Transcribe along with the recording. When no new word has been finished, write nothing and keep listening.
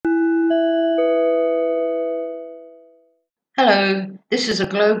Hello, this is a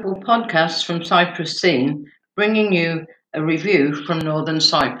global podcast from Cyprus Scene, bringing you a review from Northern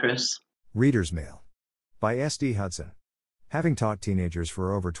Cyprus. Reader's Mail by S.D. Hudson. Having taught teenagers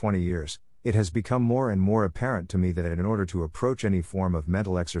for over 20 years, it has become more and more apparent to me that in order to approach any form of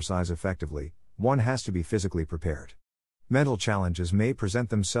mental exercise effectively, one has to be physically prepared. Mental challenges may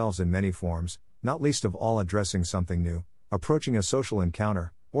present themselves in many forms, not least of all addressing something new, approaching a social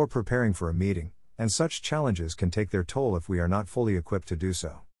encounter, or preparing for a meeting, and such challenges can take their toll if we are not fully equipped to do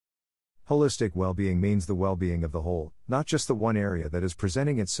so. Holistic well-being means the well-being of the whole, not just the one area that is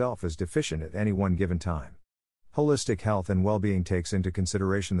presenting itself as deficient at any one given time. Holistic health and well-being takes into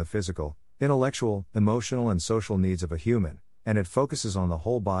consideration the physical, intellectual, emotional and social needs of a human, and it focuses on the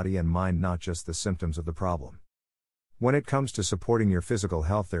whole body and mind, not just the symptoms of the problem. When it comes to supporting your physical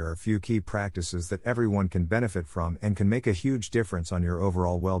health, there are a few key practices that everyone can benefit from and can make a huge difference on your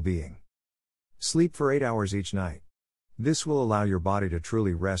overall well-being. Sleep for 8 hours each night. This will allow your body to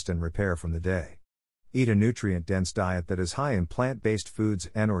truly rest and repair from the day. Eat a nutrient-dense diet that is high in plant-based foods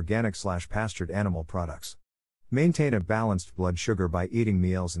and organic/pastured animal products. Maintain a balanced blood sugar by eating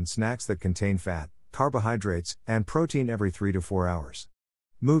meals and snacks that contain fat, carbohydrates, and protein every 3 to 4 hours.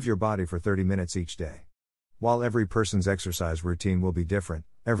 Move your body for 30 minutes each day. While every person's exercise routine will be different,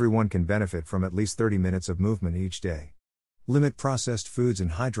 everyone can benefit from at least 30 minutes of movement each day. Limit processed foods and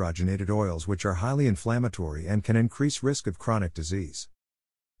hydrogenated oils, which are highly inflammatory and can increase risk of chronic disease.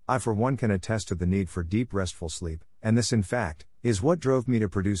 I for one can attest to the need for deep restful sleep, and this in fact, is what drove me to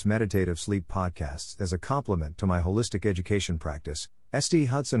produce meditative sleep podcasts as a complement to my holistic education practice, S.D.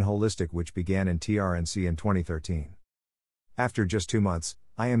 Hudson Holistic, which began in TRNC in 2013. After just 2 months,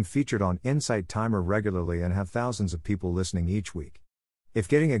 I am featured on Insight Timer regularly and have thousands of people listening each week. If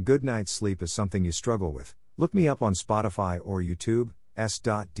getting a good night's sleep is something you struggle with, look me up on Spotify or YouTube,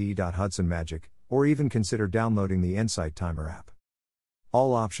 s.d.hudsonmagic, or even consider downloading the Insight Timer app.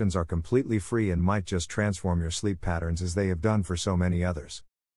 All options are completely free and might just transform your sleep patterns as they have done for so many others.